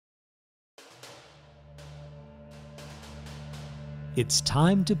It's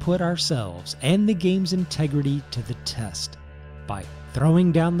time to put ourselves and the game's integrity to the test by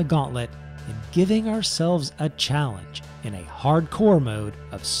throwing down the gauntlet and giving ourselves a challenge in a hardcore mode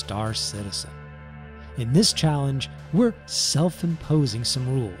of Star Citizen. In this challenge, we're self-imposing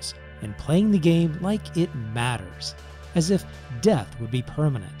some rules and playing the game like it matters, as if death would be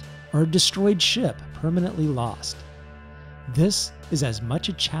permanent or a destroyed ship permanently lost. This is as much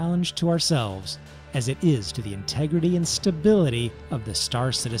a challenge to ourselves as it is to the integrity and stability of the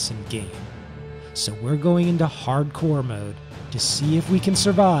Star Citizen game. So we're going into hardcore mode to see if we can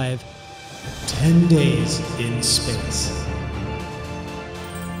survive 10 days in space.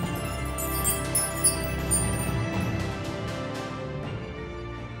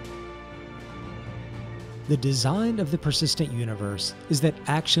 The design of the persistent universe is that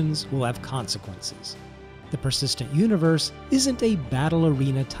actions will have consequences. The persistent universe isn't a battle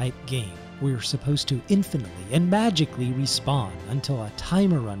arena type game where you're supposed to infinitely and magically respawn until a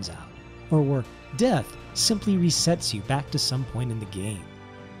timer runs out, or where death simply resets you back to some point in the game.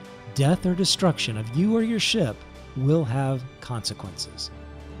 Death or destruction of you or your ship will have consequences.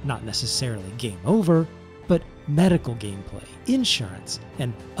 Not necessarily game over, but medical gameplay, insurance,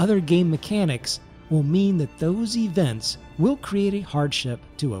 and other game mechanics will mean that those events will create a hardship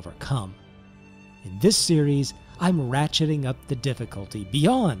to overcome. In this series, I'm ratcheting up the difficulty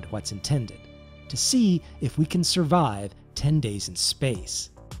beyond what's intended to see if we can survive 10 days in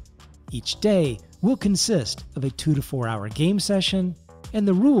space. Each day will consist of a 2 to 4 hour game session, and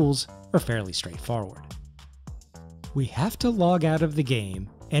the rules are fairly straightforward. We have to log out of the game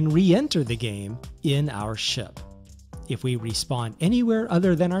and re-enter the game in our ship. If we respawn anywhere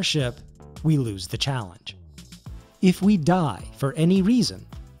other than our ship, we lose the challenge. If we die for any reason,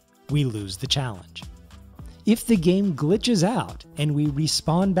 we lose the challenge. If the game glitches out and we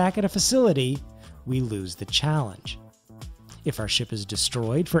respawn back at a facility, we lose the challenge. If our ship is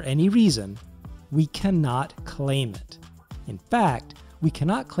destroyed for any reason, we cannot claim it. In fact, we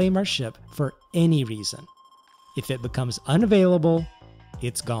cannot claim our ship for any reason. If it becomes unavailable,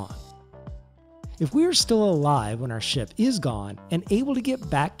 it's gone. If we are still alive when our ship is gone and able to get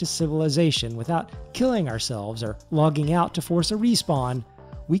back to civilization without killing ourselves or logging out to force a respawn,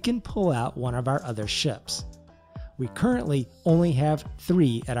 we can pull out one of our other ships. We currently only have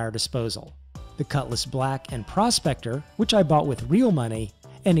 3 at our disposal: the Cutlass Black and Prospector, which I bought with real money,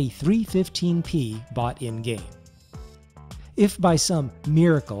 and a 315p bought in-game. If by some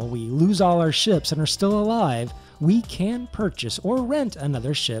miracle we lose all our ships and are still alive, we can purchase or rent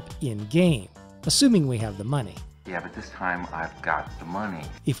another ship in-game, assuming we have the money. Yeah, but this time I've got the money.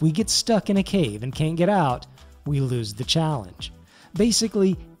 If we get stuck in a cave and can't get out, we lose the challenge.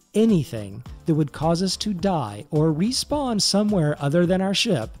 Basically, anything that would cause us to die or respawn somewhere other than our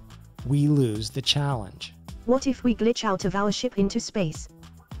ship, we lose the challenge. What if we glitch out of our ship into space?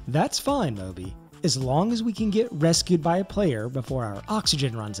 That's fine, Moby, as long as we can get rescued by a player before our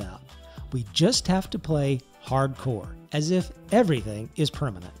oxygen runs out. We just have to play hardcore, as if everything is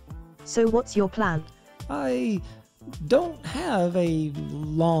permanent. So what's your plan? I don't have a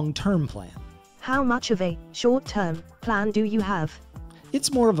long-term plan. How much of a short-term plan do you have?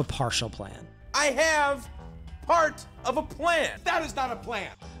 It's more of a partial plan. I have part of a plan. That is not a plan.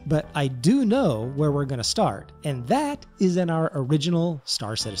 But I do know where we're going to start, and that is in our original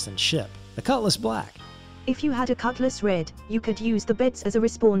Star Citizen ship, the Cutlass Black. If you had a Cutlass Red, you could use the beds as a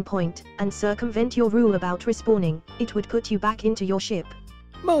respawn point and circumvent your rule about respawning. It would put you back into your ship.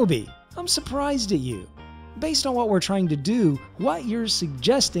 Moby, I'm surprised at you. Based on what we're trying to do, what you're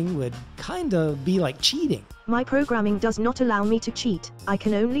suggesting would kinda be like cheating. My programming does not allow me to cheat. I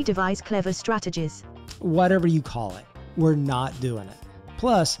can only devise clever strategies. Whatever you call it, we're not doing it.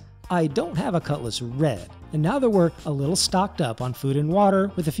 Plus, I don't have a Cutlass Red, and now that we're a little stocked up on food and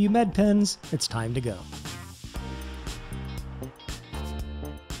water with a few med pens, it's time to go.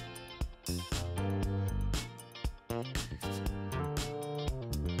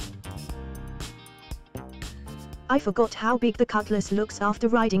 I forgot how big the Cutlass looks after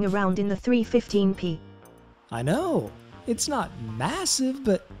riding around in the 315p. I know, it's not massive,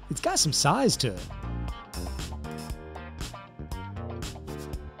 but it's got some size to it.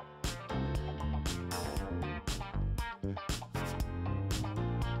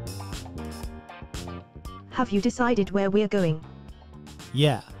 Have you decided where we're going?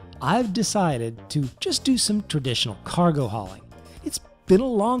 Yeah, I've decided to just do some traditional cargo hauling. It's been a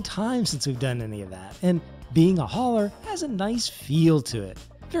long time since we've done any of that, and being a hauler has a nice feel to it.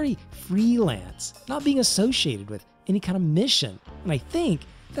 Very freelance, not being associated with any kind of mission. And I think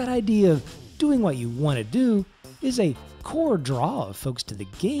that idea of doing what you want to do is a core draw of folks to the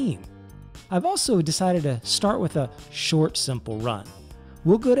game. I've also decided to start with a short, simple run.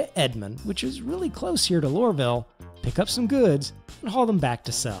 We'll go to Edmond, which is really close here to Lorville, pick up some goods, and haul them back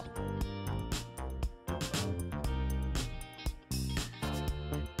to sell.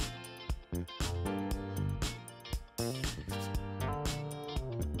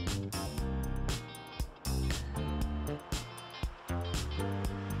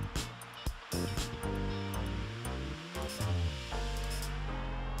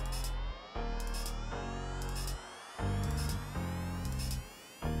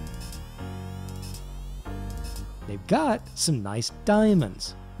 They've got some nice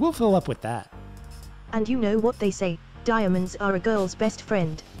diamonds. We'll fill up with that. And you know what they say, diamonds are a girl's best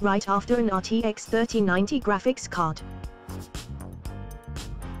friend, right after an RTX 3090 graphics card.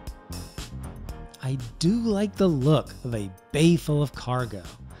 I do like the look of a bay full of cargo.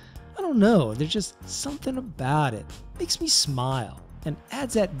 I don't know, there's just something about it. Makes me smile and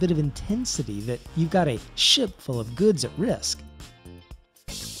adds that bit of intensity that you've got a ship full of goods at risk.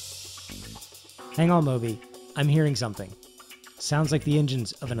 Hang on, Moby. I'm hearing something. Sounds like the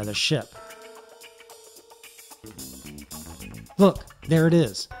engines of another ship. Look, there it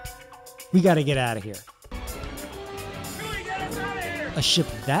is. We gotta get out of here. A ship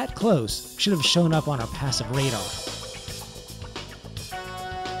that close should have shown up on our passive radar.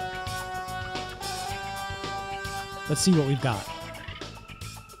 Let's see what we've got.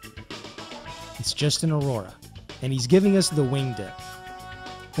 It's just an Aurora, and he's giving us the wing dip.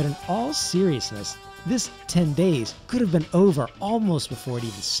 But in all seriousness, this 10 days could have been over almost before it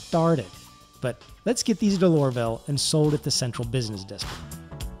even started. But let's get these to Lorville and sold at the Central Business District.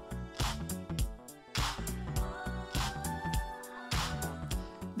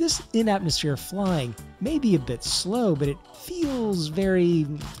 This in-atmosphere flying may be a bit slow, but it feels very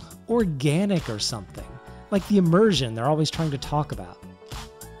organic or something, like the immersion they're always trying to talk about.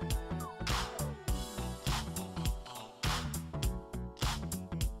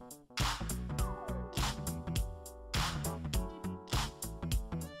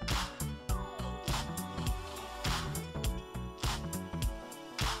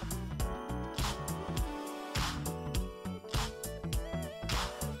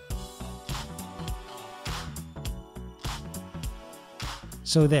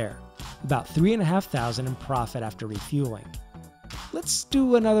 So there, about $3,500 in profit after refueling. Let's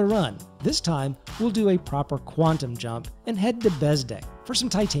do another run. This time, we'll do a proper quantum jump and head to Bezdek for some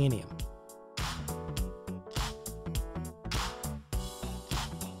titanium.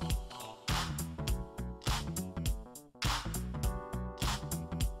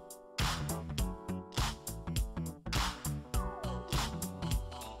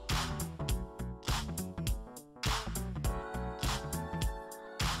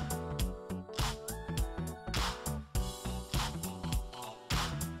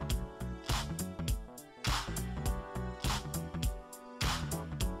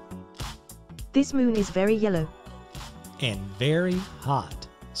 This moon is very yellow. And very hot.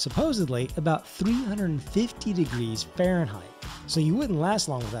 Supposedly about 350 degrees Fahrenheit, so you wouldn't last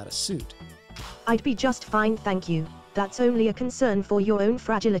long without a suit. I'd be just fine, thank you. That's only a concern for your own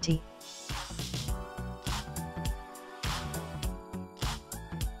fragility.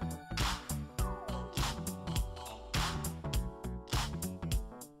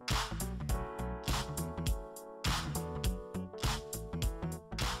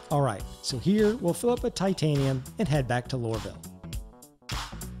 Alright, so here we'll fill up with titanium and head back to Lorville.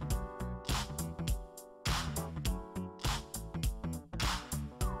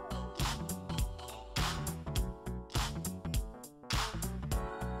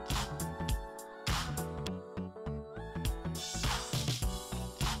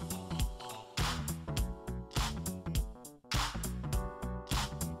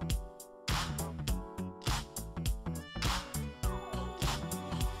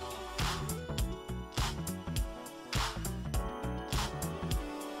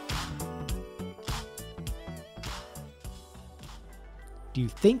 Do you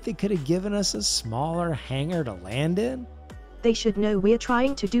think they could have given us a smaller hangar to land in? They should know we're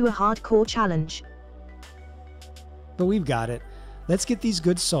trying to do a hardcore challenge. But we've got it. Let's get these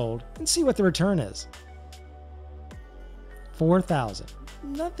goods sold and see what the return is. 4,000.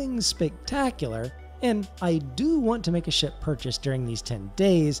 Nothing spectacular, and I do want to make a ship purchase during these 10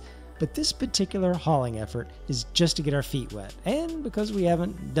 days, but this particular hauling effort is just to get our feet wet, and because we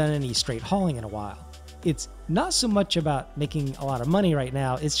haven't done any straight hauling in a while. It's not so much about making a lot of money right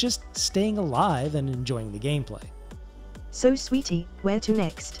now, it's just staying alive and enjoying the gameplay. So sweetie, where to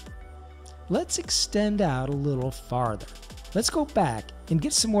next? Let's extend out a little farther. Let's go back and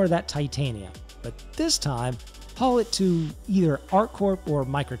get some more of that titanium, but this time haul it to either ArtCorp or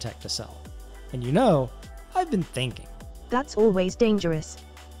Microtech to sell. And you know, I've been thinking. That's always dangerous.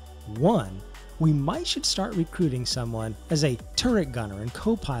 1, we might should start recruiting someone as a turret gunner and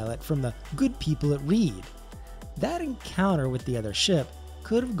co-pilot from the good people at Reed. That encounter with the other ship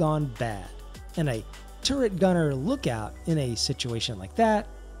could have gone bad, and a turret gunner lookout in a situation like that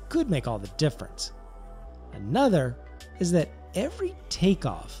could make all the difference. Another is that every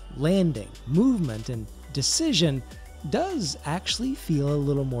takeoff, landing, movement, and decision does actually feel a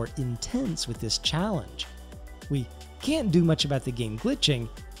little more intense with this challenge. We can't do much about the game glitching,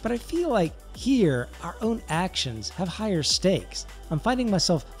 but I feel like here our own actions have higher stakes. I'm finding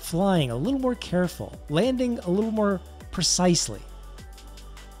myself flying a little more careful, landing a little more precisely.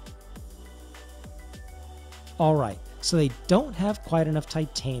 Alright, so they don't have quite enough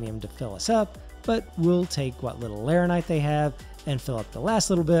titanium to fill us up, but we'll take what little laranite they have and fill up the last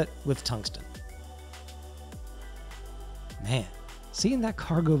little bit with tungsten. Man, seeing that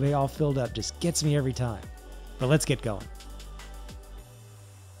cargo bay all filled up just gets me every time. But let's get going.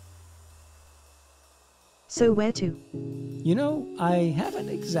 So where to? You know, I haven't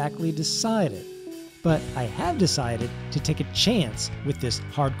exactly decided, but I have decided to take a chance with this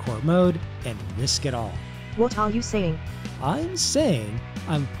hardcore mode and risk it all. What are you saying? I'm saying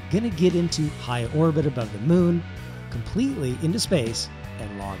I'm gonna get into high orbit above the moon, completely into space,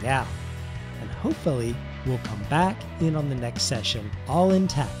 and log out. And hopefully we'll come back in on the next session all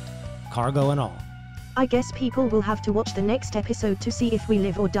intact, cargo and all. I guess people will have to watch the next episode to see if we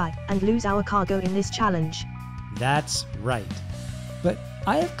live or die and lose our cargo in this challenge. That's right. But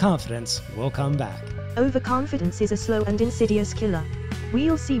I have confidence we'll come back. Overconfidence is a slow and insidious killer.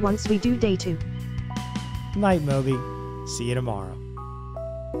 We'll see once we do day 2. Night, Moby. See you tomorrow.